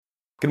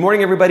Good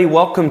morning, everybody.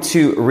 Welcome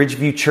to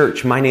Ridgeview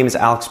Church. My name is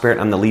Alex Barrett.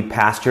 I'm the lead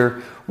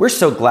pastor. We're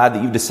so glad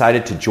that you've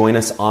decided to join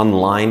us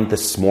online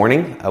this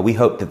morning. We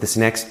hope that this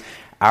next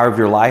hour of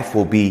your life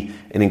will be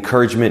an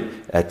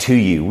encouragement to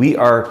you. We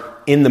are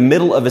in the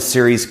middle of a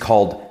series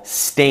called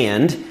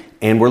Stand,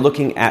 and we're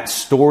looking at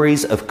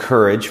stories of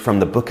courage from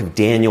the book of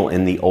Daniel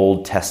in the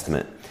Old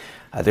Testament.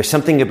 There's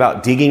something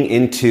about digging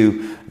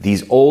into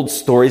these old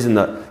stories in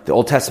the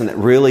Old Testament that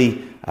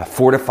really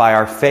fortify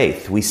our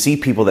faith. We see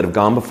people that have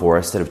gone before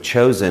us that have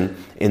chosen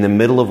in the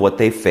middle of what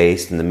they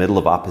faced, in the middle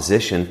of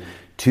opposition,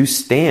 to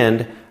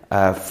stand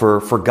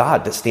for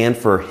God, to stand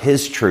for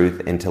His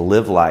truth and to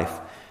live life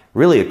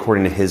really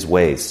according to His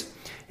ways.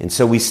 And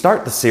so we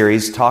start the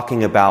series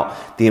talking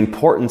about the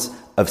importance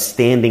of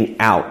standing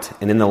out.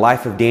 And in the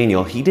life of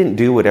Daniel, he didn't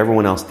do what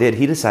everyone else did.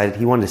 He decided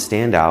he wanted to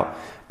stand out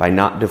by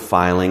not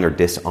defiling or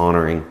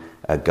dishonoring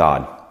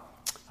God.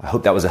 I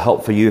hope that was a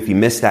help for you. If you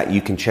missed that,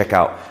 you can check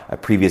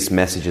out previous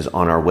messages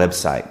on our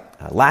website.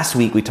 Last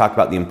week, we talked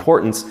about the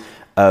importance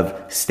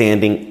of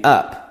standing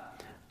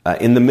up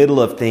in the middle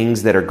of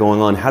things that are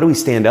going on. How do we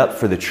stand up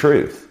for the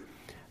truth?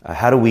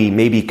 How do we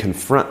maybe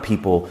confront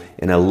people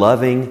in a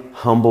loving,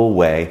 humble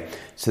way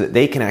so that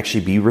they can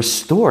actually be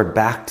restored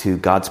back to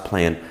God's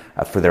plan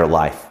for their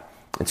life?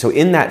 And so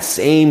in that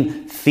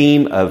same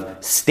theme of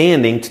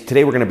standing,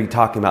 today we're going to be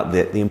talking about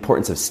the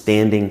importance of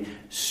standing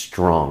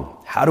strong.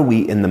 How do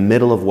we, in the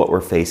middle of what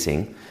we're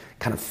facing,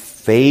 kind of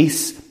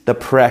face the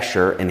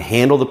pressure and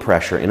handle the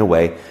pressure in a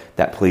way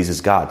that pleases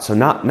God? So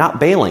not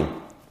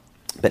bailing,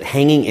 but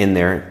hanging in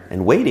there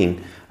and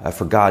waiting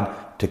for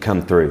God to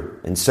come through.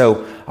 And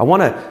so I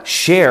want to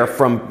share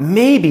from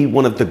maybe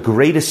one of the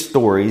greatest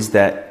stories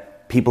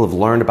that people have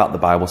learned about the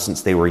Bible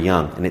since they were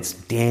young, and it's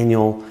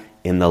Daniel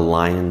in the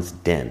lion's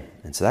den.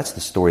 And so that's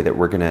the story that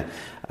we're going to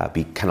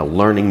be kind of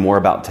learning more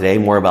about today,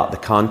 more about the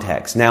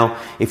context. Now,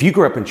 if you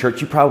grew up in church,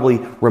 you probably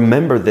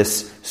remember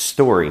this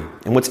story.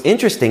 And what's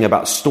interesting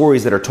about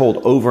stories that are told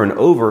over and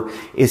over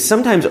is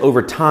sometimes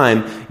over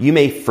time, you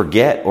may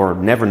forget or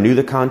never knew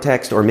the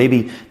context, or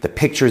maybe the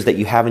pictures that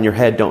you have in your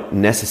head don't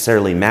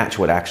necessarily match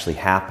what actually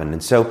happened.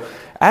 And so,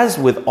 as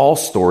with all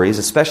stories,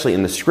 especially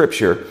in the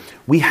scripture,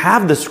 we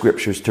have the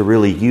scriptures to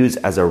really use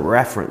as a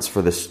reference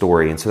for the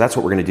story. And so that's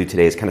what we're going to do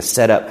today, is kind of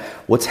set up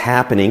what's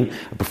happening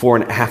before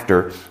and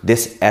after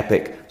this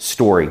epic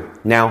story.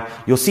 Now,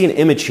 you'll see an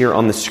image here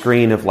on the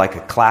screen of like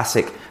a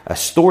classic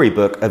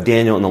storybook of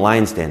Daniel in the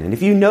lion's den. And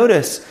if you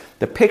notice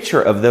the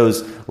picture of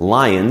those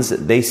lions,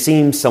 they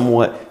seem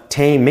somewhat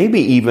tame, maybe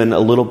even a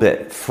little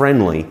bit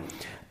friendly.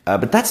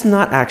 But that's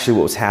not actually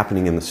what was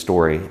happening in the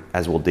story,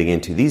 as we'll dig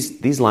into.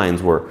 These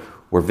lions were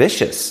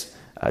vicious.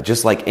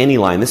 Just like any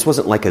lion. This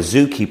wasn't like a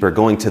zookeeper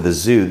going to the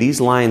zoo. These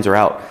lions are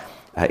out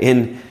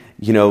in,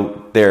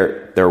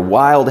 their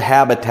wild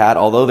habitat.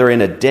 Although they're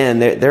in a den,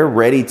 they're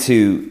ready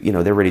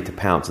to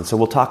pounce. And so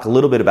we'll talk a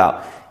little bit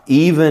about,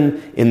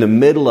 even in the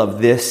middle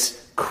of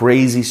this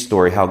crazy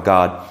story, how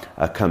God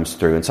comes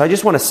through. And so I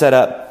just want to set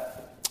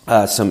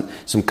up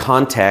some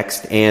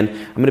context, and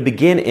I'm going to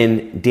begin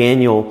in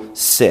Daniel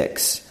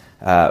 6.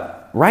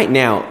 Right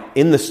now,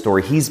 in the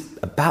story, he's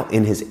about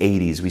in his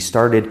 80s. We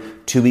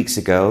started 2 weeks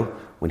ago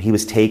when he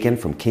was taken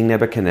from King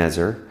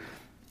Nebuchadnezzar,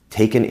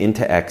 taken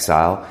into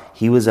exile.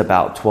 He was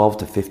about 12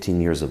 to 15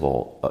 years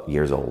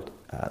old.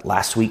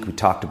 Last week, we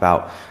talked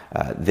about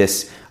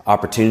this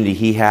opportunity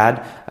he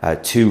had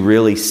to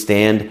really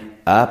stand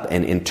up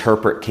and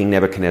interpret King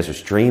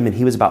Nebuchadnezzar's dream, and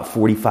he was about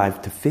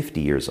 45 to 50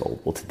 years old.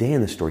 Well, today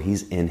in the story,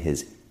 he's in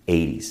his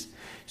 80s.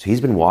 So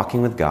he's been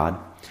walking with God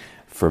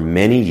for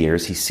many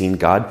years. He's seen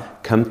God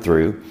come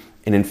through.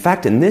 And in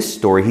fact, in this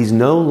story, he's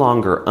no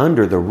longer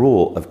under the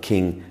rule of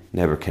King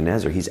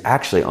Nebuchadnezzar. He's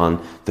actually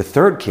on the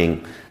third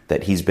king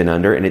that he's been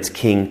under, and it's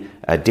King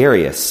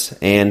Darius.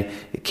 And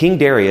King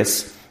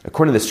Darius,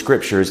 according to the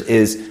scriptures,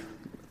 is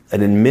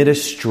an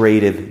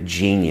administrative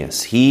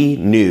genius. He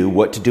knew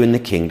what to do in the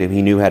kingdom.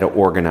 He knew how to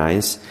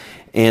organize.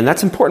 And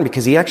that's important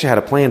because he actually had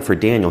a plan for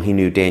Daniel. He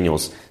knew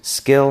Daniel's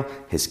skill,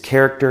 his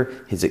character,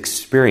 his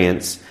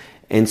experience.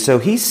 And so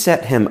he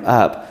set him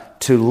up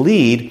to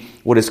lead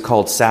what is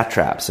called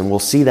satraps. And we'll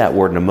see that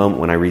word in a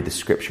moment when I read the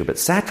scripture. But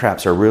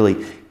satraps are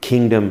really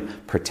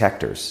kingdom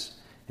protectors.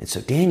 And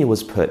so Daniel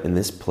was put in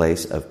this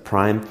place of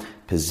prime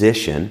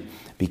position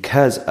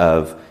because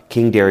of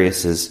King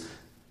Darius's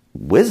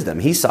wisdom.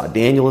 He saw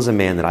Daniel as a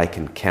man that I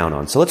can count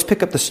on. So let's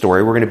pick up the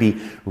story. We're going to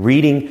be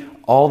reading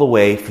all the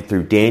way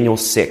through Daniel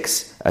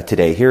 6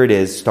 today. Here it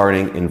is,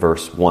 starting in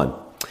verse 1.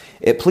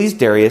 It pleased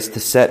Darius to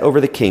set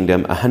over the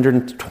kingdom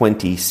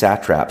 120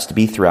 satraps to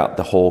be throughout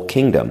the whole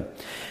kingdom,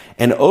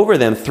 and over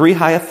them 3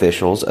 high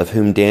officials, of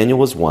whom Daniel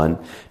was one,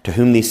 to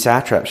whom these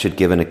satraps should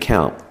give an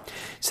account,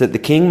 so that the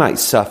king might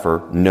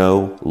suffer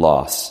no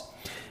loss.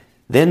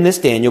 Then this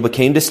Daniel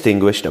became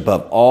distinguished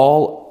above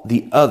all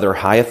the other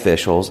high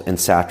officials and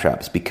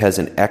satraps, because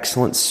an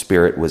excellent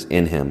spirit was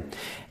in him,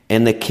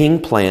 and the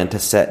king planned to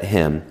set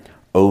him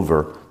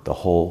over the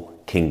whole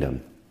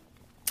kingdom.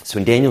 So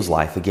in Daniel's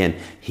life, again,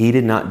 he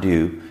did not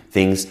do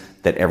things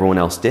that everyone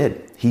else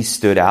did. He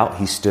stood out,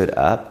 he stood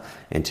up,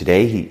 And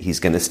today he's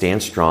going to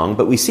stand strong,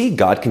 but we see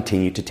God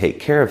continue to take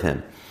care of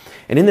him.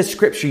 And in the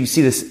scripture, you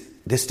see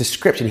this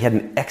description. He had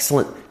an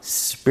excellent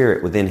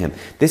spirit within him.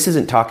 This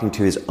isn't talking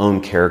to his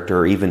own character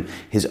or even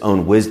his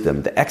own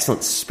wisdom. The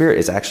excellent spirit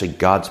is actually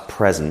God's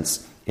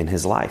presence in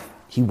his life.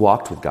 He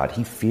walked with God.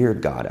 He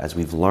feared God, as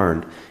we've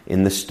learned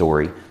in the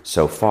story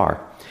so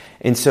far.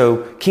 And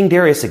so King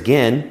Darius,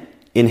 again,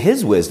 in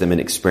his wisdom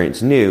and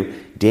experience, knew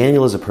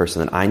Daniel is a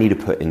person that I need to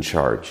put in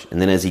charge. And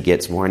then as he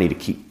gets more, I need to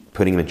keep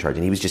putting him in charge.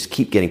 And he was just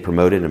keep getting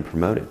promoted and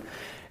promoted.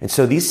 And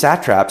so these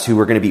satraps who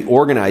were going to be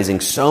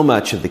organizing so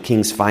much of the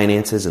king's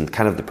finances and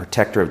kind of the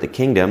protector of the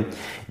kingdom,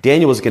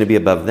 Daniel was going to be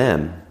above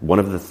them, one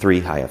of the three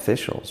high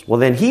officials. Well,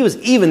 then he was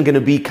even going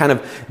to be kind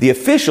of the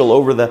official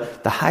over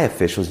the high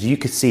officials. You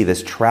could see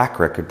this track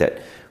record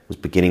that was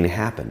beginning to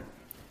happen.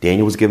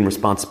 Daniel was given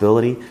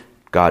responsibility.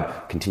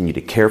 God continued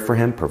to care for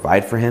him,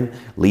 provide for him,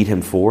 lead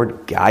him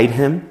forward, guide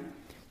him.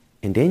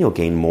 And Daniel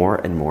gained more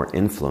and more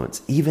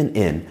influence, even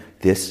in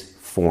this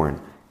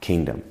foreign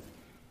kingdom.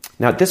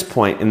 Now, at this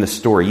point in the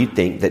story, you'd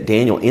think that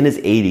Daniel, in his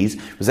 80s,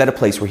 was at a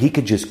place where he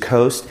could just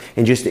coast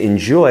and just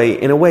enjoy,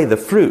 in a way, the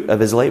fruit of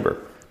his labor.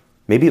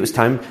 Maybe it was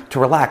time to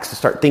relax, to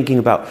start thinking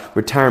about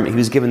retirement. He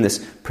was given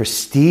this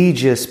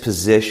prestigious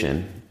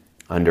position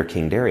under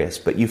King Darius.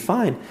 But you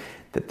find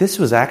that this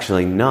was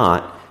actually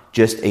not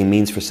just a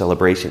means for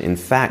celebration. In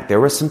fact, there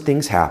were some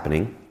things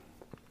happening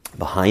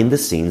behind the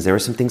scenes. There were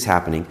some things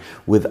happening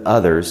with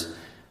others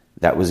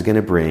that was going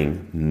to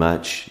bring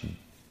much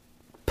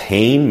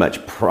pain,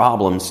 much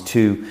problems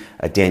to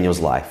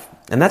Daniel's life.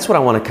 And that's what I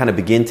want to kind of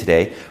begin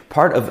today.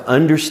 Part of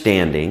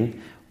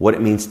understanding what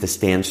it means to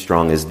stand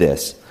strong is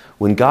this.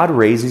 When God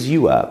raises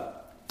you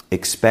up,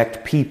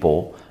 expect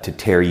people to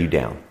tear you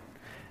down.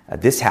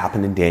 This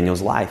happened in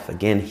Daniel's life.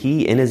 Again,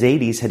 he in his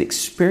 80s had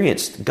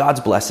experienced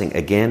God's blessing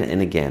again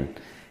and again.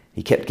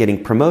 He kept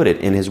getting promoted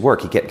in his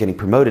work. He kept getting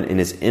promoted in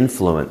his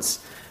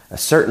influence.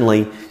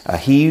 Certainly,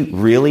 he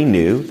really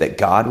knew that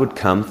God would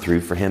come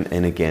through for him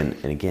and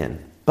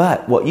again.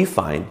 But what you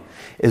find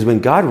is when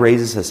God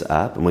raises us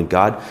up and when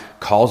God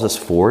calls us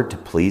forward to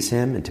please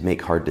him and to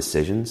make hard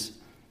decisions,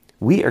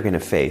 we are going to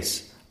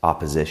face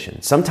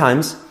opposition.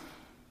 Sometimes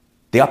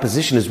the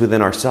opposition is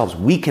within ourselves.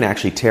 We can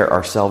actually tear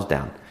ourselves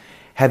down.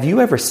 Have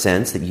you ever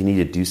sensed that you need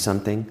to do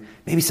something,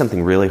 maybe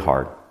something really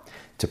hard,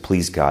 to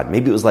please God?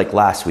 Maybe it was like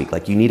last week,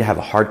 like you need to have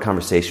a hard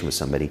conversation with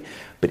somebody,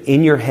 but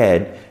in your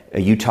head,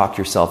 you talk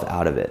yourself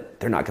out of it.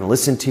 They're not going to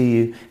listen to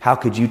you. How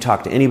could you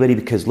talk to anybody?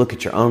 Because look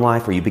at your own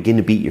life, or you begin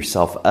to beat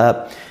yourself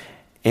up.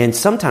 And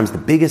sometimes the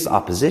biggest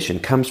opposition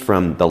comes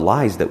from the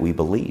lies that we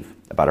believe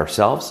about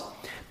ourselves,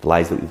 the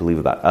lies that we believe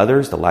about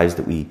others, the lies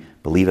that we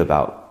believe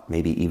about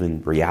maybe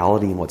even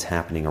reality and what's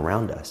happening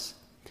around us.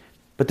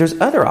 But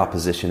there's other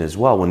opposition as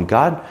well. When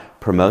God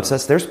promotes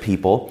us, there's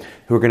people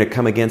who are going to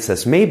come against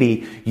us.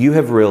 Maybe you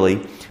have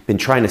really been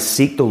trying to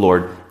seek the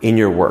Lord in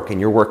your work,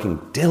 and you're working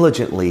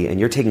diligently, and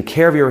you're taking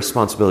care of your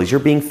responsibilities.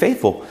 You're being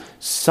faithful,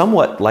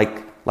 somewhat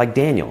like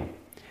Daniel.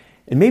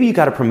 And maybe you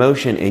got a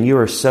promotion, and you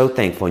are so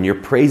thankful, and you're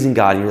praising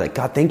God, and you're like,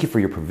 God, thank you for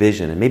your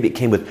provision. And maybe it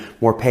came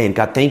with more pay, and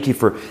God, thank you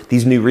for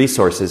these new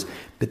resources.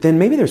 But then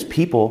maybe there's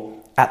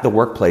people at the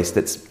workplace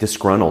that's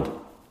disgruntled.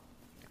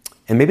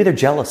 And maybe they're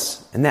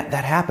jealous, and that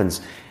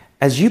happens.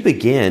 As you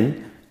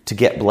begin to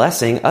get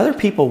blessing, other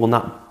people will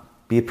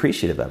not be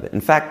appreciative of it. In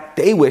fact,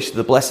 they wish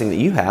the blessing that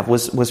you have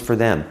was for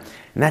them.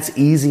 And that's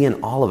easy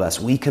in all of us.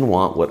 We can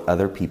want what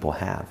other people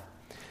have.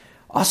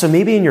 Also,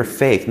 maybe in your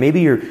faith,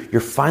 maybe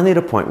you're finally at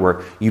a point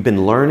where you've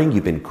been learning,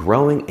 you've been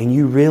growing, and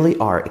you really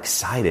are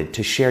excited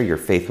to share your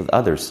faith with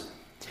others.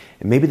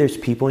 And maybe there's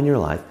people in your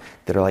life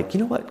that are like, you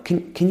know what,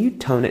 can you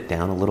tone it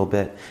down a little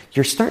bit?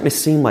 You're starting to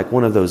seem like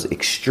one of those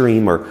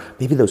extreme or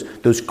maybe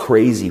those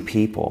crazy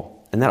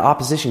people. And that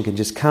opposition can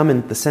just come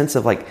in the sense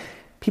of like,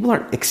 people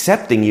aren't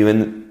accepting you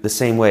in the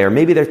same way. Or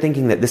maybe they're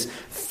thinking that this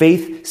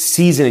faith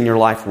season in your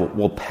life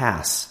will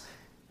pass.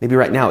 Maybe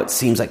right now it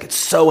seems like it's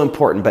so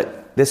important,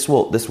 but this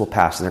will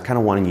pass. And they're kind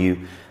of wanting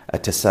you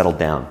to settle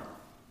down.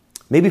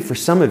 Maybe for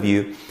some of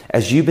you,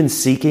 as you've been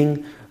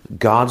seeking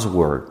God's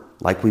word,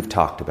 like we've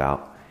talked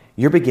about,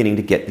 you're beginning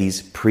to get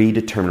these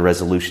predetermined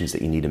resolutions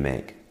that you need to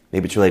make.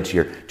 Maybe it's related to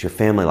your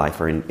family life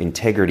or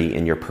integrity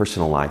in your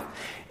personal life.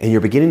 And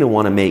you're beginning to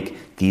want to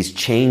make these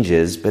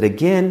changes. But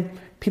again,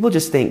 people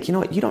just think, you know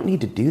what, you don't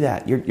need to do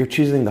that. You're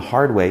choosing the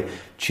hard way.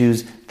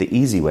 Choose the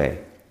easy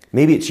way.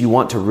 Maybe it's you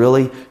want to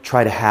really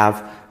try to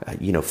have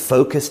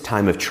focused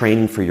time of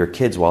training for your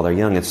kids while they're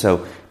young. And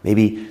so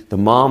maybe the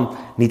mom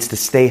needs to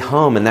stay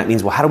home, and that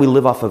means, well, how do we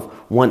live off of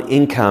one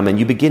income? And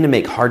you begin to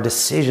make hard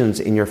decisions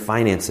in your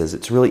finances.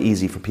 It's really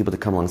easy for people to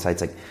come alongside.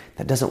 It's like,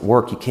 that doesn't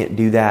work. You can't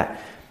do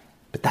that.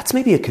 But that's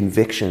maybe a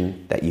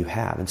conviction that you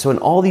have. And so in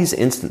all these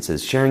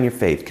instances, sharing your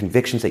faith,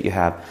 convictions that you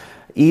have,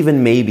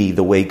 even maybe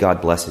the way God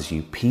blesses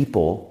you,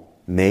 people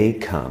may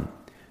come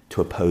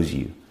to oppose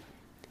you.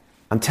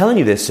 I'm telling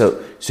you this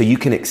so you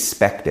can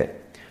expect it.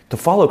 To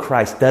follow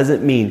Christ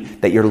doesn't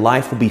mean that your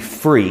life will be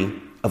free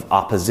of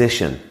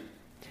opposition.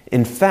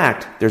 In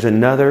fact, there's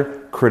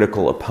another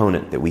critical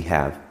opponent that we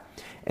have,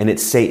 and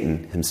it's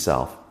Satan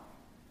himself.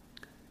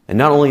 And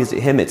not only is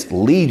it him, it's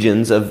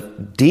legions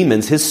of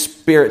demons, his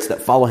spirits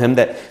that follow him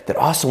that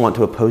also want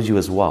to oppose you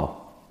as well.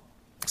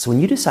 So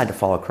when you decide to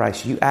follow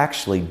Christ, you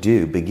actually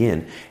do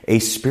begin a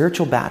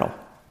spiritual battle.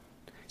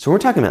 So we're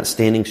talking about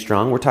standing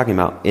strong. We're talking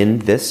about in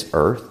this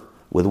earth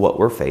with what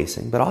we're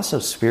facing, but also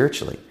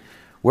spiritually.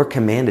 We're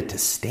commanded to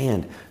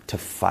stand, to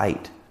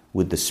fight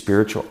with the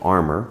spiritual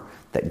armor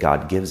that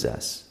God gives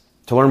us.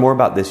 To learn more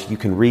about this, you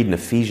can read in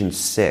Ephesians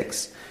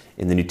 6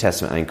 in the New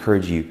Testament. I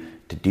encourage you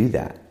to do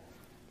that.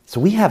 So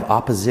we have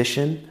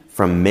opposition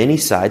from many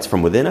sides,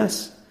 from within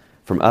us,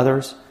 from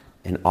others,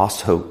 and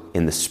also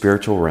in the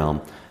spiritual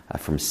realm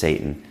from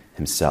Satan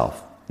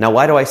himself. Now,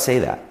 why do I say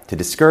that? To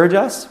discourage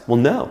us? Well,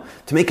 no.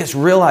 To make us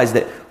realize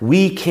that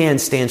we can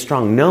stand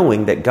strong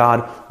knowing that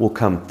God will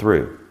come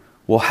through.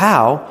 Well,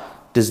 how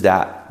does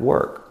that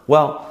work?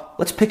 Well,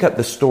 let's pick up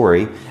the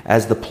story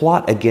as the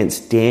plot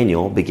against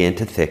Daniel began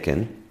to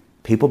thicken.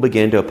 People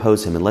began to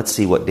oppose him, and let's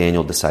see what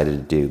Daniel decided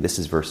to do. This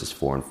is verses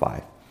 4 and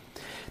 5.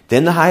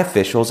 Then the high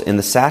officials and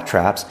the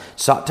satraps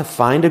sought to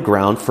find a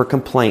ground for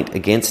complaint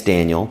against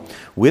Daniel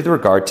with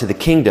regard to the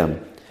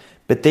kingdom,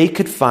 but they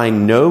could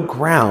find no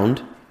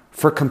ground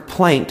for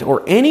complaint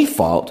or any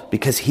fault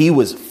because he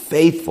was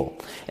faithful,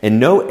 and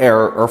no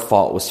error or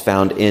fault was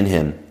found in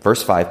him.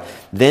 Verse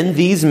 5, then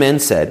these men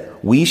said,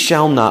 we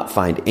shall not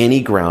find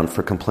any ground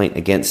for complaint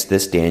against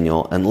this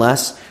Daniel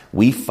unless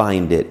we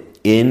find it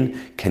in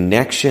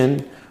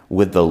connection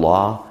with the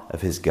law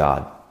of his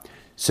God.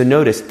 So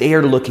notice, they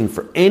are looking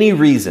for any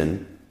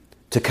reason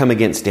to come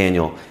against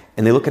Daniel.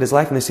 And they look at his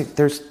life and they say,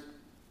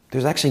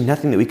 there's actually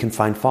nothing that we can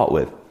find fault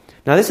with.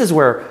 Now, this is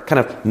where kind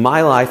of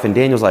my life and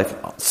Daniel's life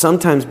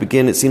sometimes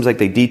begin, it seems like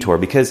they detour.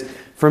 Because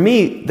for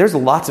me, there's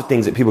lots of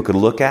things that people could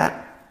look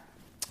at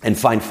and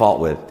find fault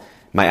with.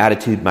 My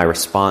attitude, my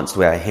response, the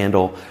way I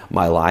handle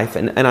my life.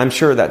 And I'm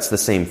sure that's the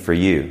same for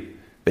you.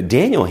 But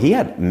Daniel, he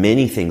had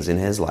many things in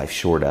his life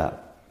shored up.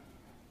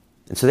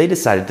 And so they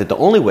decided that the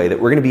only way that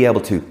we're going to be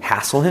able to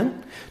hassle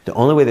him, the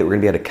only way that we're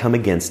going to be able to come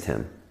against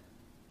him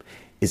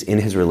is in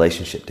his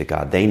relationship to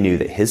God. They knew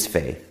that his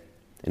faith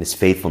and his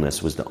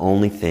faithfulness was the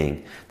only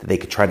thing that they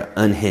could try to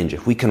unhinge.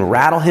 If we can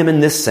rattle him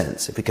in this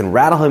sense, if we can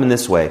rattle him in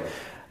this way,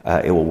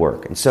 it will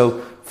work. And so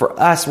for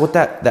us, what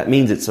that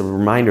means, it's a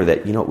reminder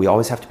that, we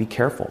always have to be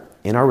careful.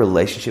 In our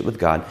relationship with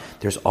God,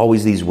 there's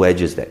always these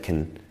wedges that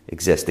can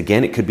exist.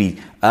 Again, it could be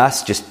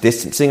us just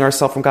distancing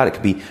ourselves from God. It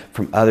could be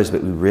from others,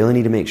 but we really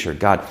need to make sure,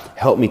 God,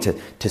 help me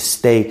to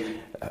stay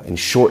in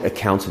short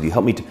accounts with you.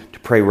 Help me to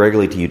pray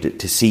regularly to you,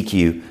 to seek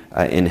you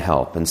in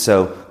help. And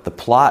so the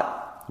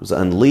plot was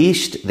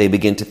unleashed. They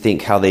begin to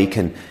think how they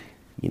can,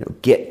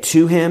 get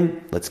to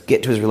him. Let's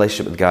get to his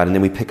relationship with God. And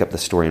then we pick up the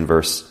story in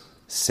verse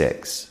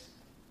 6.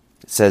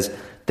 It says,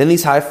 then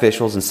these high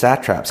officials and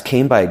satraps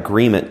came by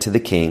agreement to the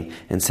king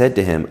and said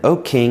to him, O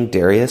King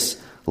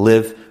Darius,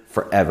 live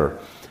forever.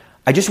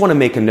 I just want to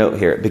make a note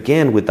here. It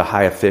began with the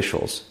high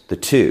officials, the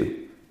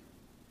two.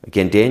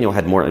 Again, Daniel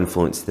had more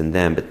influence than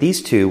them, but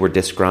these two were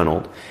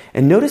disgruntled.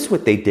 And notice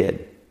what they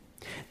did.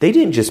 They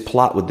didn't just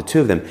plot with the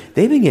two of them.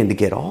 They began to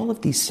get all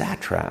of these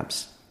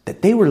satraps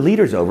that they were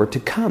leaders over to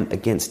come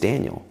against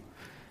Daniel.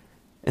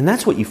 And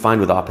that's what you find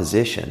with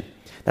opposition.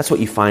 That's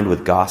what you find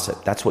with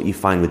gossip. That's what you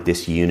find with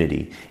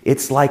disunity.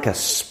 It's like a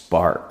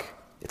spark.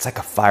 It's like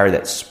a fire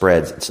that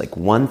spreads. It's like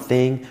one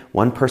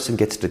person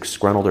gets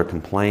disgruntled or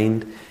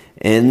complained,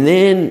 and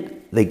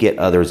then they get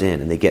others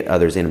in, and they get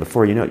others in. And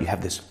before you know it, you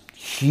have this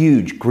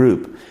huge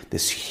group,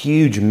 this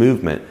huge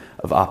movement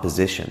of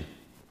opposition.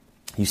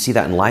 You see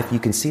that in life. You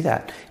can see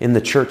that in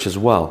the church as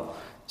well.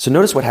 So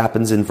notice what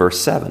happens in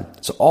verse 7.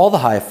 So all the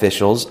high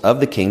officials of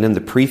the kingdom,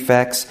 the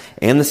prefects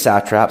and the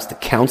satraps, the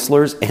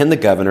counselors and the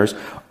governors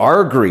are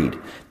agreed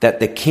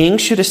that the king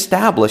should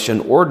establish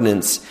an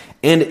ordinance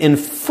and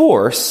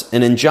enforce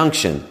an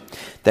injunction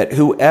that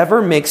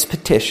whoever makes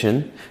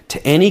petition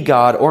to any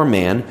god or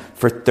man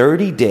for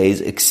 30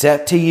 days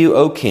except to you,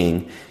 O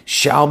king,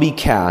 shall be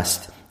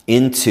cast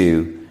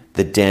into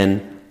the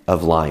den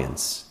of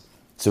lions.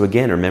 So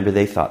again, remember,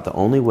 they thought the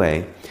only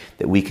way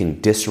that we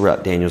can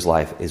disrupt Daniel's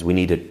life is we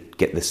need to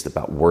get this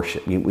about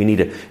worship. We need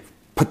to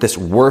put this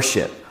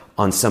worship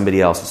on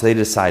somebody else. So they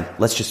decide,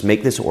 let's just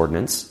make this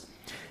ordinance.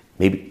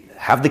 Maybe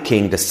have the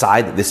king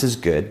decide that this is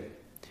good.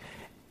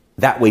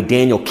 That way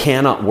Daniel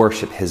cannot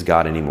worship his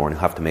God anymore, and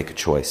he'll have to make a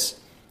choice.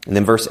 And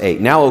then verse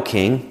 8, now, O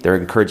king, they're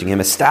encouraging him,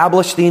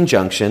 establish the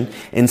injunction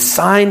and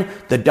sign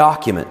the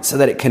document so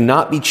that it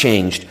cannot be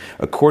changed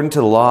according to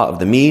the law of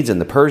the Medes and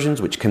the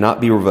Persians, which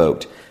cannot be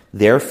revoked.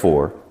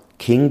 Therefore,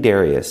 King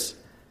Darius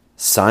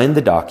signed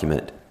the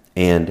document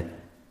and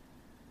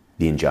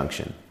the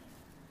injunction.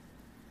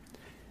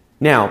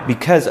 Now,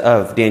 because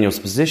of Daniel's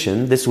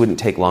position, this wouldn't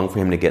take long for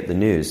him to get the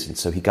news. And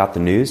so he got the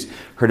news,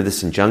 heard of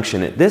this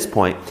injunction. At this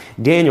point,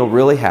 Daniel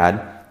really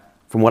had,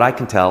 from what I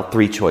can tell,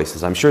 3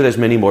 choices. I'm sure there's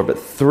many more, but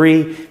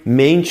 3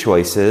 main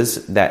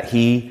choices that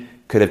he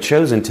could have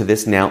chosen to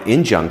this now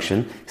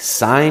injunction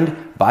signed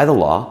by the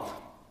law.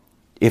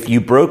 If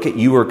you broke it,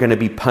 you were going to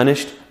be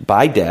punished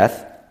by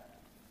death.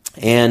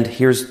 And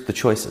here's the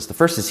choices. The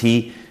first is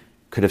he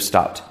could have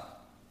stopped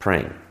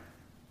praying.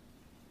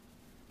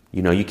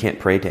 You can't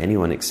pray to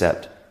anyone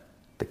except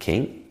the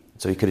king.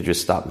 So he could have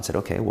just stopped and said,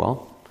 okay,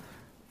 well,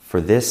 for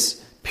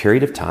this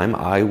period of time,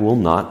 I will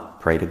not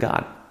pray to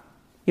God.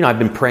 I've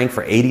been praying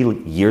for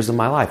 80 years of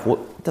my life. Well,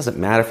 it doesn't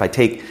matter if I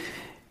take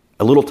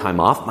a little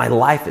time off. My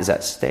life is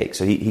at stake.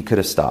 So he could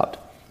have stopped.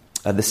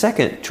 The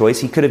second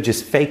choice, he could have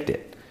just faked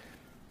it.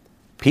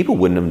 People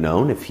wouldn't have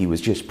known if he was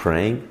just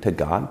praying to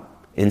God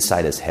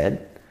inside his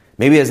head.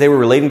 Maybe as they were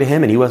relating to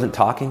him and he wasn't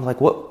talking,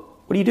 like, what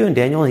are you doing,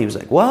 Daniel? And he was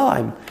like, well,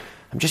 I'm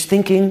just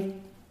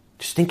thinking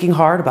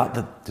hard about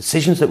the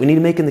decisions that we need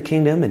to make in the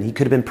kingdom. And he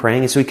could have been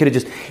praying. And so he could have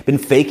just been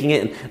faking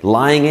it and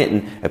lying it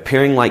and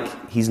appearing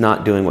like he's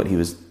not doing what he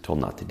was told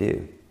not to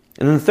do.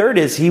 And then the third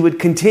is he would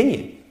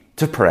continue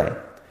to pray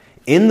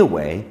in the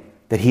way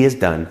that he has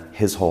done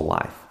his whole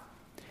life.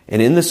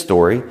 And in the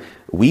story,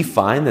 we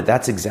find that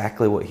that's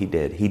exactly what he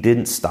did. He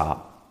didn't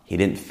stop. He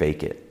didn't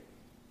fake it.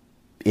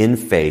 In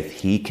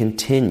faith, he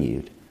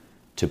continued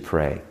to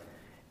pray.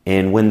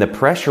 And when the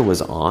pressure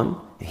was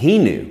on, he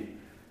knew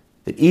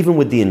that even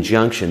with the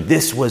injunction,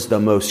 this was the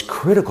most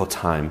critical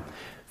time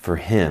for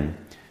him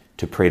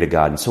to pray to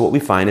God. And so what we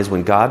find is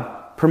when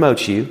God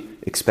promotes you,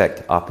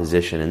 expect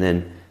opposition. And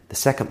then the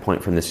second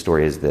point from this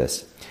story is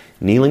this: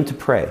 kneeling to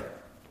pray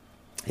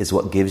is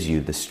what gives you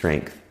the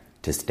strength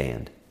to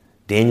stand.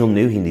 Daniel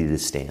knew he needed to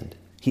stand.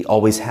 He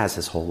always has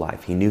his whole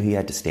life. He knew he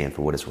had to stand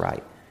for what is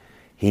right.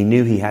 He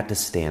knew he had to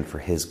stand for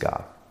his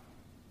God.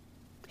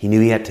 He knew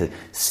he had to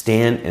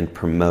stand and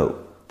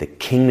promote the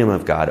kingdom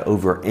of God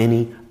over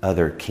any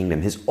other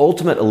kingdom. His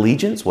ultimate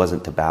allegiance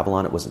wasn't to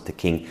Babylon. It wasn't to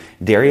King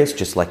Darius,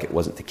 just like it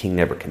wasn't to King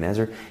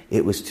Nebuchadnezzar.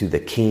 It was to the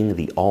King,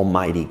 the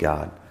Almighty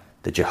God,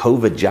 the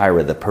Jehovah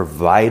Jireh, the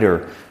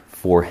provider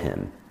for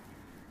him.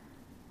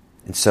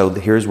 And so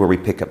here's where we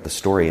pick up the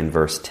story in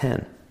verse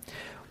 10.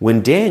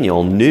 When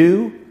Daniel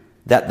knew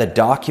that the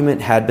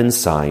document had been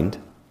signed,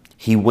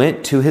 he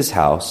went to his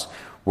house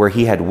where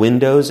he had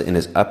windows in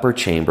his upper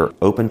chamber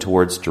open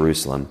towards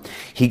Jerusalem.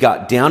 He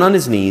got down on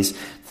his knees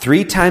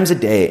 3 times a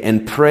day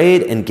and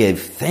prayed and gave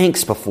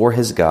thanks before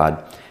his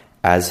God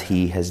as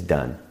he has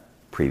done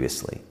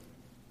previously.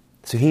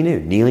 So he knew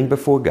kneeling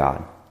before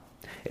God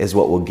is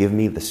what will give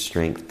me the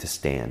strength to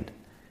stand.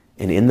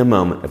 And in the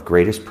moment of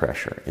greatest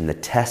pressure, in the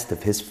test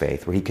of his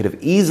faith, where he could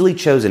have easily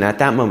chosen at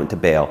that moment to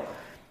bail,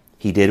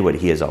 he did what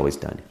he has always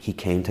done. He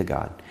came to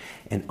God,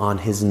 and on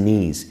his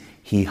knees,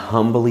 he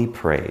humbly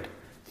prayed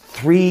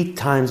 3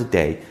 times a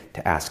day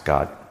to ask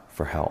God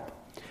for help.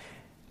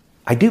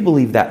 I do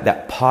believe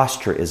that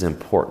posture is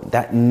important.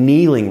 That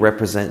kneeling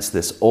represents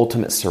this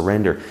ultimate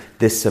surrender,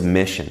 this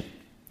submission.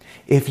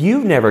 If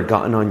you've never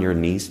gotten on your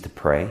knees to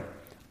pray,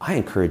 I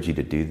encourage you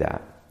to do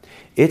that.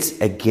 It's,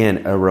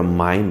 again, a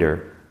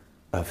reminder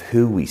of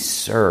who we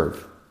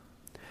serve,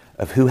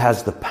 of who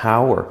has the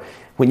power.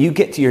 When you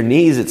get to your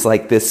knees, it's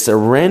like this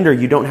surrender.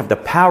 You don't have the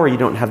power, you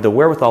don't have the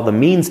wherewithal, the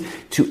means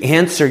to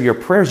answer your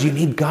prayers. You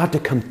need God to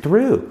come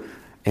through.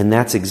 And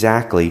that's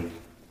exactly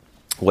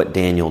what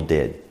Daniel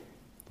did.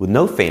 With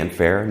no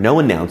fanfare, no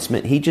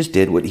announcement, he just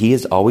did what he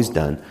has always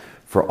done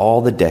for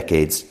all the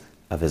decades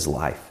of his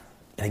life.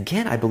 And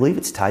again, I believe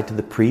it's tied to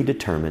the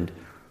predetermined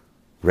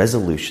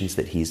resolutions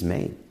that he's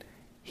made.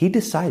 He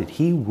decided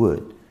he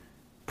would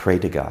pray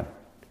to God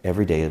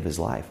every day of his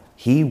life.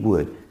 He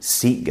would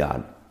seek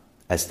God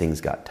as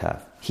things got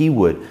tough. He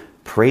would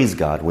praise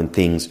God when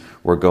things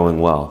were going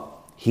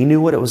well. He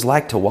knew what it was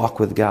like to walk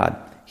with God.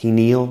 He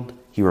kneeled.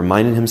 He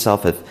reminded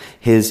himself of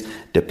his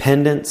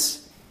dependence.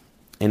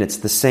 And it's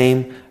the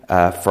same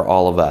for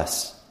all of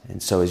us.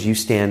 And so as you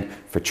stand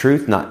for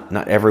truth,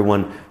 not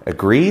everyone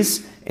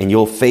agrees, and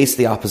you'll face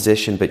the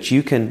opposition, but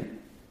you can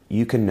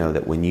know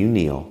that when you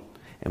kneel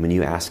and when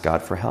you ask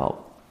God for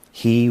help,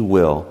 he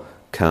will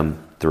come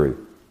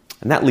through.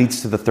 And that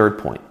leads to the third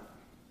point,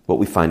 what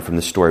we find from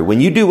the story.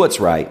 When you do what's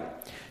right,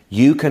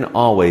 you can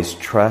always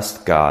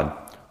trust God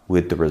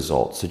with the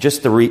results. So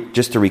just to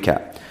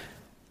recap,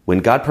 when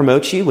God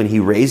promotes you, when he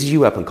raises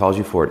you up and calls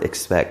you forward,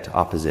 expect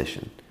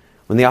opposition.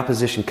 When the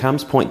opposition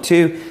comes, point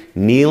 2,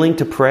 kneeling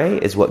to pray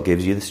is what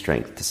gives you the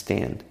strength to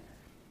stand.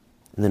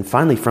 And then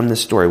finally, from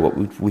this story,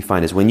 what we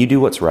find is when you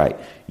do what's right,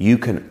 you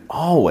can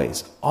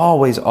always,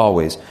 always,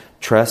 always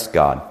trust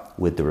God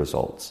with the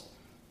results.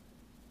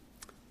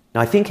 Now,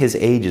 I think his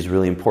age is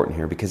really important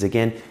here because,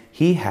 again,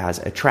 he has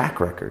a track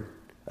record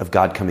of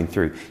God coming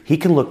through. He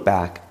can look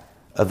back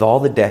of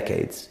all the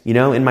decades.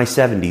 In my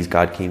 70s,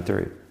 God came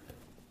through.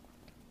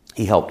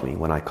 He helped me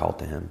when I called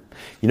to him.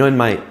 In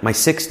my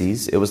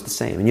 60s, it was the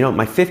same. And in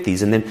my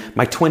 50s and then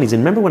my 20s.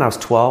 And remember when I was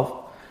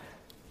 12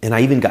 and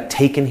I even got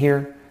taken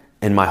here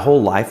and my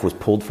whole life was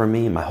pulled from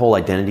me and my whole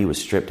identity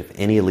was stripped of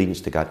any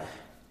allegiance to God?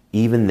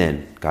 Even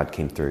then, God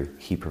came through.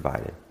 He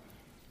provided.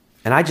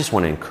 And I just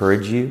want to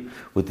encourage you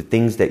with the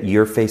things that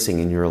you're facing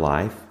in your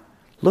life.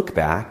 Look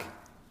back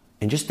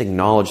and just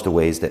acknowledge the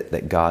ways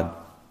that God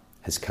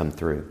has come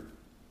through.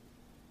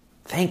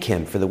 Thank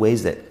him for the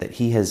ways that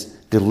he has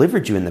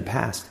delivered you in the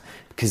past,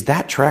 because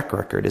that track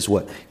record is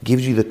what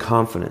gives you the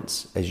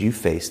confidence as you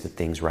face the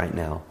things right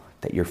now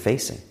that you're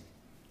facing.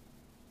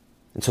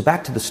 And so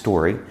back to the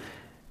story.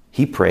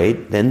 He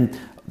prayed. Then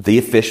The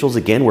officials,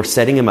 again, were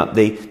setting him up.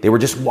 They were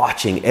just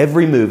watching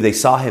every move. They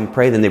saw him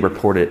pray, then they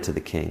reported it to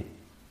the king.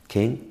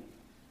 King,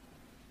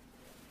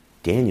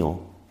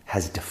 Daniel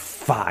has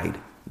defied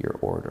your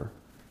order.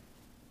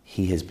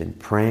 He has been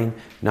praying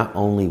not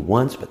only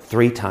once, but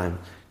 3 times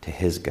to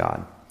his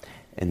God.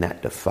 And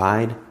that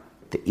defied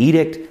the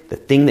edict, the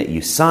thing that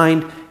you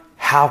signed.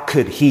 How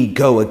could he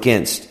go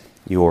against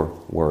your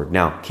word?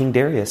 Now, King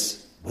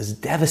Darius was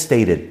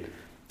devastated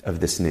of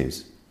this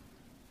news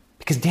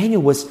because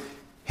Daniel was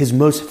his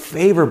most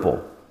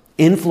favorable,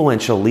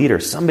 influential leader,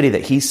 somebody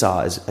that he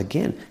saw as,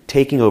 again,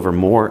 taking over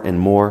more and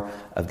more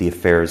of the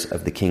affairs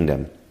of the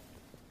kingdom.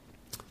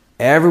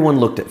 Everyone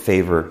looked at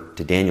favor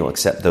to Daniel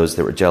except those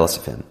that were jealous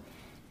of him.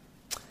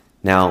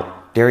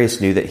 Now,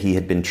 Darius knew that he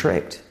had been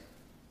tricked.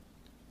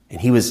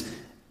 And he was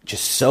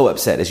just so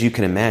upset, as you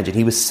can imagine.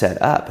 He was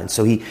set up. And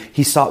so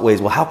he sought ways,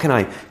 well, how can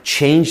I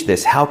change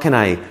this? How can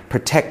I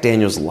protect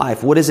Daniel's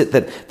life? What is it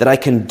that I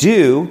can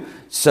do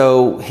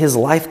so his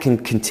life can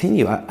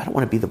continue? I don't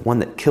want to be the one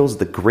that kills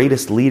the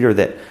greatest leader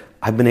that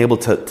I've been able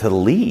to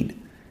lead.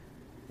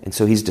 And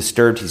so he's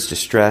disturbed, he's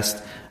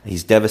distressed,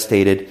 he's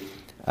devastated.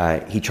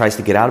 He tries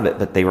to get out of it,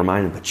 but they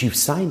remind him, but you've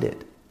signed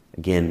it.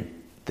 Again,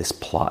 this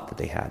plot that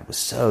they had was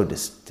so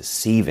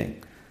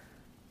deceiving.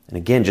 And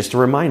again, just a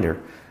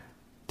reminder,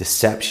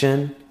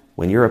 deception,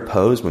 when you're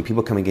opposed, when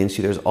people come against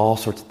you, there's all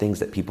sorts of things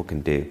that people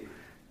can do.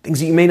 Things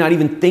that you may not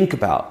even think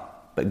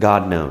about, but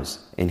God knows.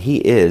 And he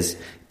is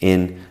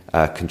in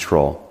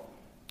control.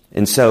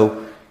 And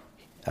so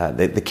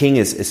the king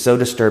is so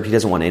disturbed, he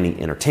doesn't want any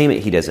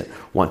entertainment, he doesn't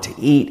want to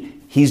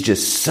eat. He's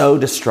just so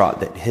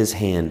distraught that his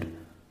hand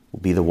will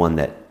be the one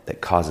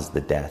that causes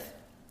the death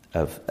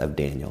of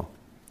Daniel.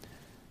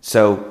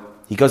 So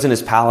he goes in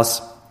his palace,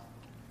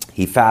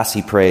 he fasts,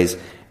 he prays,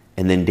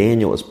 and then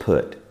Daniel is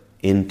put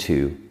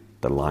into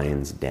the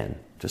lion's den,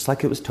 just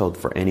like it was told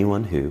for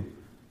anyone who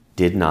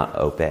did not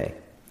obey.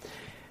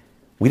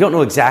 We don't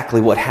know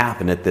exactly what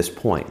happened at this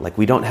point. Like,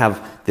 we don't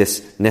have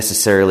this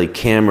necessarily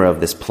camera of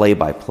this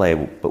play-by-play,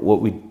 but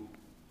what we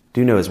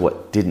do know is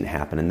what didn't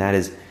happen, and that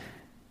is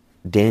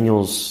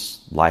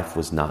Daniel's life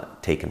was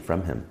not taken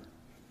from him.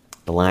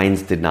 The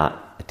lions did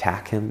not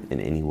attack him in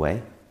any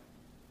way.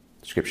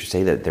 Scriptures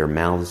say that their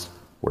mouths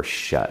were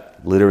shut.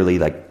 Literally,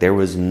 like, there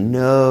was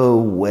no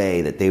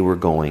way that they were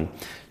going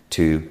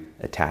to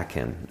attack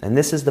him. And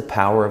this is the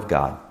power of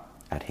God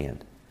at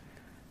hand.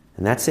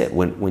 And that's it.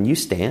 When you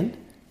stand,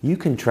 you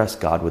can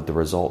trust God with the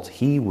results.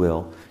 He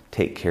will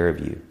take care of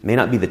you. It may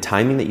not be the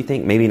timing that you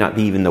think, maybe not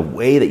be even the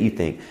way that you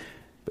think,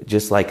 but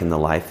just like in the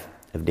life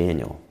of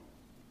Daniel,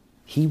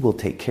 he will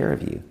take care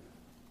of you.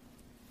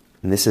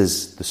 And this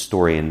is the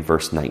story in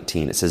verse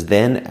 19. It says,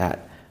 then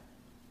at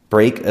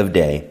break of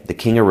day, the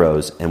king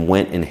arose and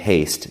went in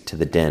haste to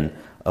the den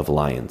of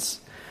lions.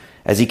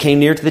 As he came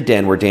near to the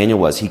den where Daniel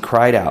was, he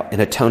cried out in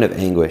a tone of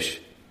anguish.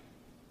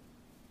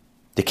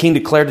 The king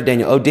declared to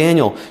Daniel, O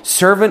Daniel,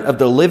 servant of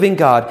the living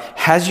God,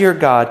 has your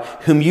God,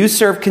 whom you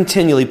serve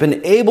continually,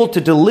 been able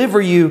to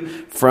deliver you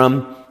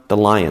from the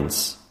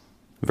lions?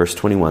 Verse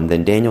 21,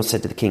 then Daniel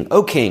said to the king,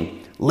 O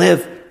king,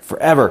 live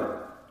forever.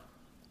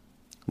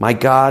 My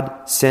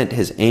God sent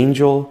his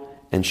angel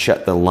and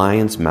shut the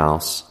lions'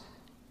 mouths,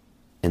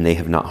 and they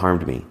have not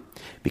harmed me,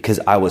 because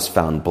I was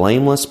found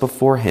blameless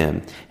before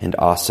him and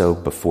also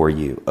before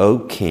you. O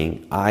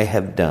king, I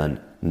have done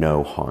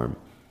no harm.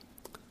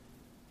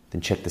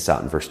 Then check this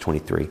out in verse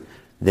 23.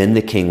 Then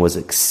the king was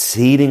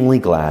exceedingly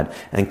glad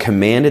and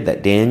commanded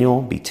that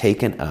Daniel be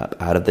taken up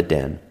out of the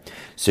den.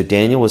 So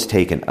Daniel was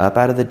taken up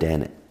out of the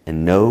den,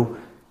 and no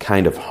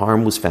kind of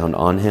harm was found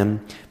on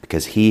him,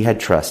 because he had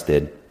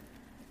trusted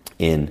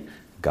in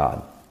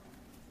God.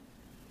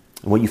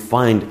 And what you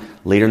find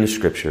later in the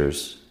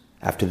scriptures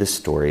after this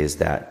story is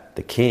that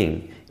the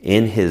king,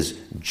 in his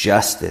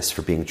justice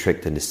for being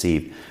tricked and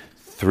deceived,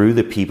 threw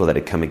the people that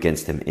had come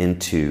against him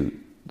into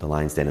the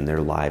lion's den, and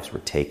their lives were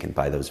taken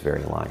by those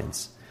very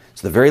lions.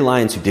 So the very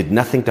lions who did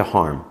nothing to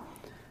harm,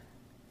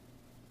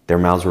 their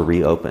mouths were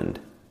reopened,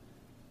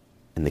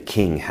 and the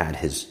king had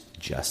his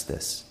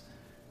justice.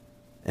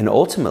 And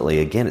ultimately,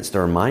 again, it's the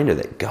reminder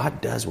that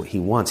God does what he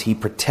wants. He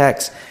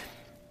protects,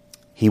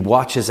 he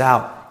watches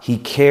out, he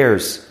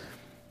cares.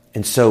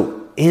 And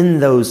so in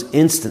those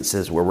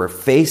instances where we're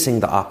facing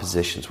the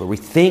oppositions, where we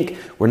think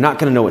we're not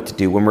going to know what to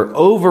do, when we're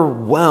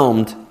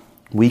overwhelmed,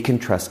 we can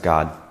trust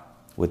God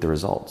with the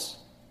results.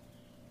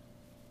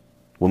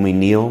 When we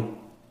kneel,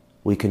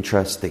 we can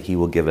trust that he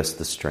will give us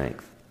the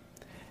strength.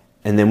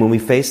 And then when we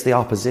face the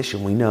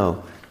opposition, we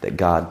know that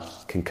God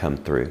can come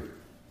through.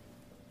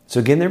 So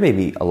again, there may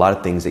be a lot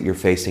of things that you're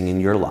facing in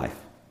your life.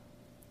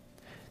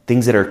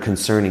 Things that are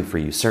concerning for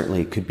you.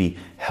 Certainly it could be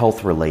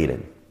health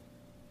related.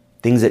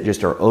 Things that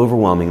just are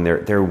overwhelming,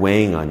 they're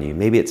weighing on you.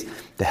 Maybe it's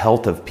the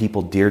health of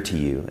people dear to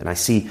you. And I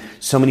see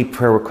so many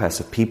prayer requests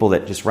of people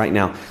that just right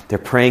now, they're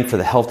praying for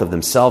the health of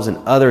themselves and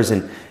others.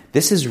 And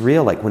this is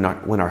real. Like when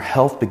our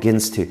health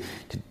begins to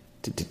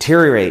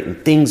deteriorate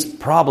and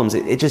problems,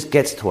 it just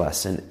gets to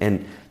us.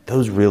 And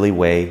those really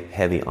weigh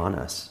heavy on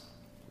us.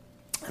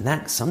 And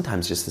that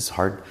sometimes just is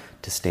hard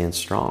to stand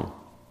strong.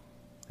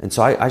 And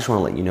so I just want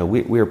to let you know,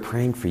 we are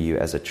praying for you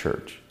as a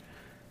church.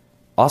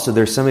 Also,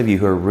 there's some of you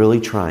who are really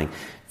trying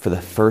for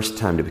the first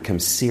time to become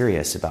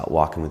serious about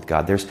walking with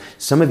God. There's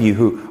some of you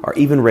who are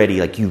even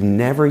ready, like you've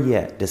never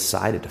yet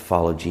decided to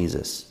follow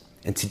Jesus.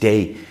 And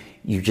today,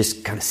 you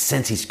just kind of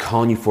sense He's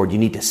calling you forward. You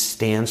need to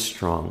stand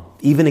strong,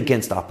 even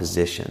against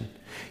opposition.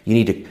 You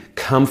need to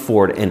come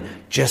forward and,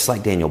 just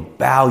like Daniel,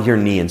 bow your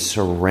knee and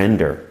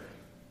surrender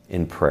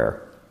in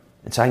prayer.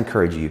 And so I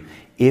encourage you,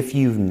 if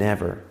you've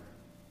never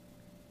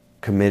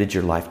committed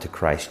your life to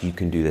Christ, you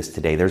can do this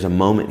today. There's a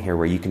moment here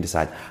where you can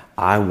decide,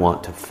 I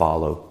want to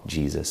follow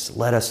Jesus.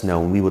 Let us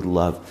know, and we would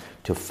love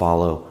to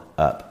follow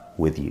up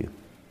with you.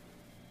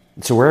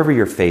 So wherever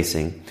you're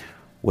facing,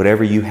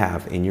 whatever you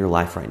have in your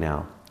life right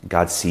now,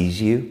 God sees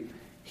you,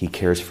 He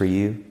cares for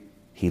you,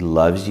 He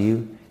loves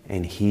you,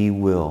 and He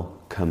will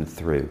come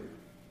through.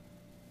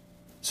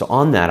 So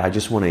on that, I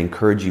just want to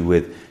encourage you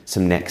with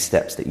some next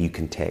steps that you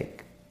can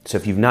take. So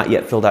if you've not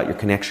yet filled out your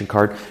connection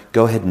card,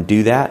 go ahead and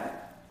do that.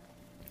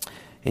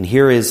 And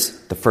here is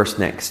the first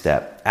next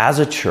step. As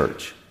a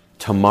church,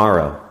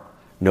 tomorrow,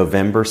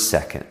 November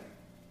 2nd,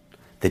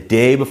 the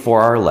day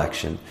before our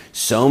election,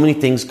 so many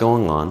things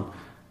going on.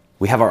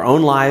 We have our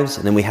own lives,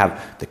 and then we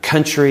have the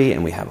country,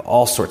 and we have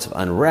all sorts of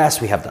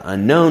unrest. We have the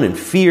unknown and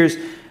fears.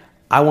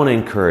 I want to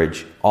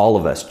encourage all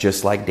of us,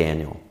 just like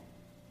Daniel,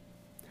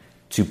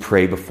 to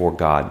pray before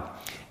God.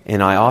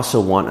 And I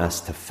also want us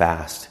to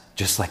fast,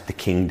 just like the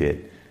king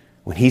did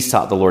when he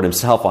sought the Lord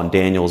himself on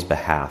Daniel's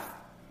behalf.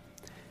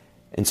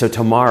 And so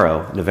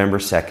tomorrow, November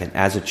 2nd,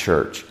 as a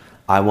church,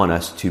 I want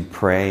us to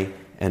pray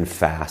and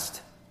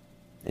fast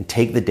and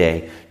take the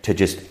day to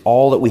just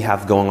all that we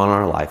have going on in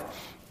our life,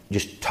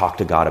 just talk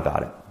to God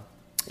about it.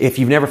 If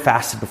you've never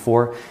fasted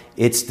before,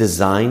 it's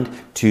designed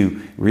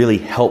to really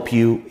help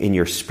you in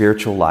your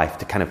spiritual life,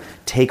 to kind of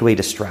take away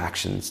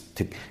distractions,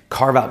 to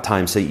carve out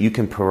time so that you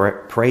can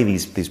pray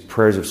these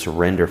prayers of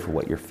surrender for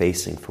what you're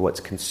facing, for what's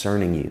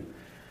concerning you.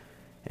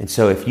 And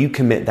so if you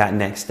commit that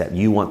next step,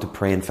 you want to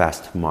pray and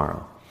fast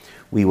tomorrow,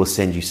 we will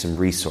send you some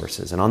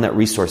resources. And on that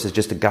resource is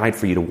just a guide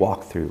for you to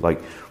walk through,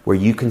 like where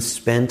you can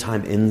spend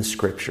time in the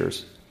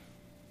scriptures,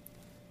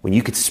 when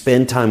you could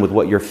spend time with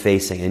what you're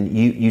facing, and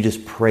you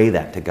just pray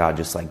that to God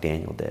just like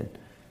Daniel did.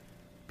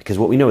 Because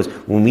what we know is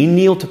when we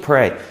kneel to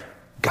pray,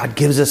 God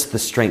gives us the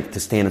strength to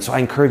stand. And so I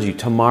encourage you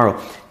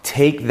tomorrow,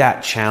 take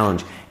that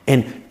challenge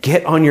and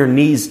get on your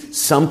knees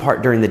some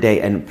part during the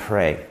day and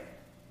pray,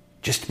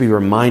 just to be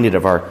reminded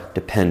of our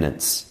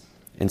dependence.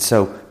 And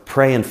so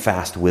pray and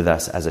fast with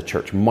us as a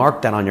church.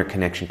 Mark that on your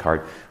connection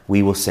card.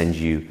 We will send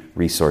you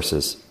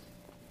resources.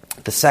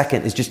 The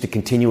second is just a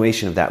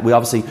continuation of that. We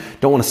obviously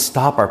don't want to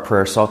stop our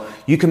prayer, so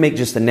you can make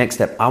just the next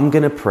step. I'm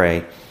going to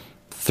pray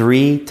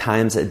 3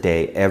 times a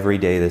day, every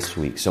day this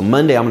week. So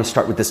Monday, I'm going to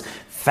start with this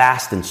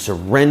fast and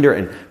surrender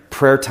and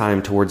prayer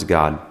time towards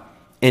God.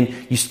 And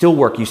you still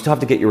work, you still have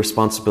to get your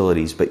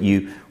responsibilities, but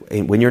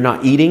when you're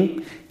not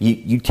eating,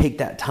 you take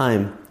that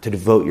time to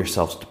devote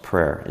yourselves to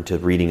prayer and to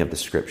reading of the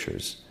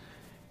scriptures.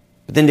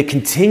 But then to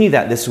continue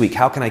that this week,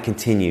 how can I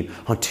continue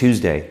on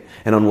Tuesday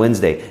and on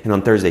Wednesday and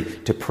on Thursday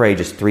to pray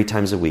just 3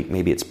 times a week?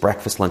 Maybe it's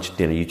breakfast, lunch,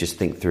 dinner. You just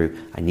think through,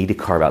 I need to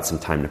carve out some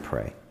time to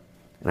pray.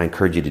 And I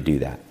encourage you to do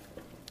that.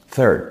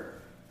 Third,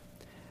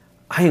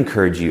 I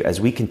encourage you as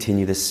we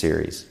continue this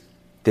series,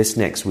 this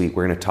next week,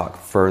 we're going to talk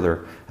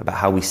further about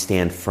how we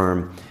stand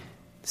firm,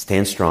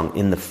 stand strong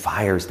in the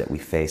fires that we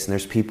face. And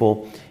there's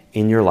people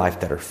in your life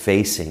that are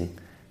facing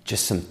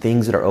just some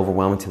things that are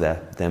overwhelming to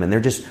them, and they're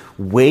just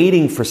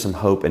waiting for some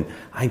hope. And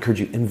I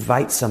encourage you,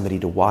 invite somebody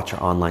to watch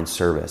our online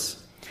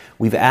service.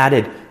 We've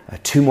added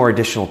 2 more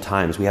additional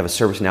times. We have a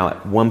service now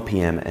at 1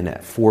 p.m. and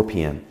at 4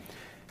 p.m.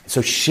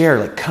 So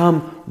share,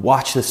 come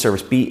watch the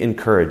service, be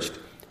encouraged.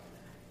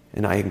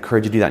 And I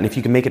encourage you to do that. And if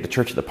you can make it to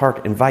Church at the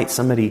Park, invite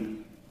somebody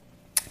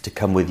to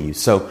come with you.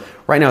 So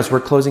right now, as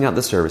we're closing out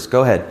the service,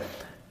 go ahead,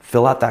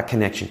 fill out that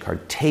connection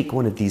card. Take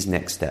one of these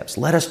next steps.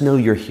 Let us know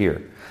you're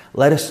here.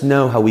 Let us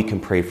know how we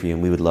can pray for you,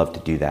 and we would love to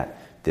do that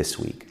this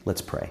week.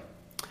 Let's pray.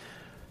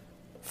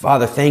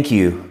 Father, thank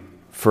you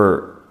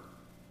for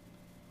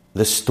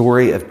the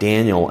story of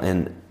Daniel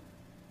and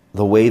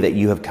the way that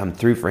you have come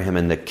through for him,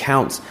 and the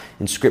accounts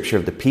in Scripture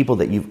of the people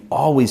that you've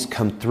always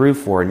come through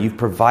for and you've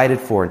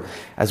provided for. And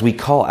as we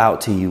call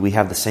out to you, we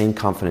have the same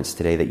confidence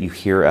today that you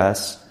hear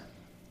us,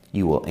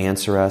 you will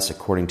answer us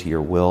according to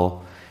your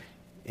will,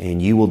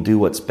 and you will do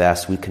what's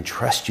best. We can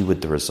trust you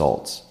with the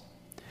results.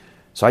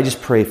 So I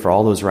just pray for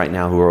all those right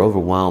now who are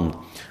overwhelmed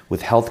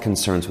with health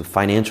concerns, with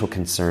financial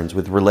concerns,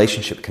 with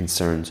relationship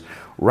concerns.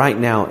 Right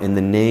now, in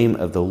the name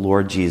of the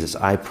Lord Jesus,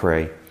 I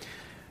pray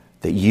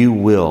that you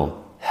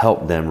will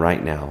help them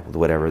right now with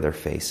whatever they're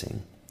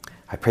facing.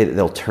 I pray that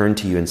they'll turn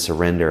to you and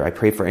surrender. I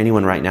pray for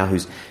anyone right now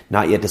who's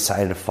not yet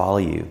decided to follow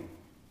you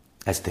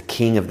as the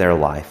king of their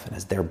life and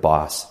as their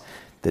boss,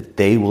 that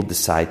they will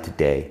decide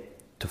today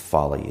to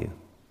follow you,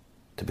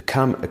 to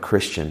become a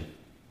Christian.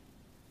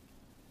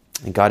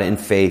 And God, in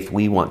faith,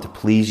 we want to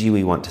please you.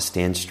 We want to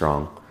stand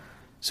strong.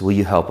 So will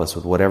you help us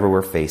with whatever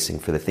we're facing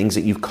for the things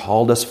that you've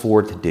called us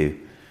forward to do,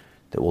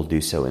 that we'll do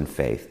so in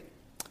faith.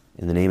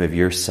 In the name of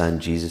your Son,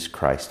 Jesus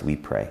Christ, we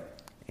pray.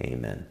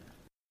 Amen.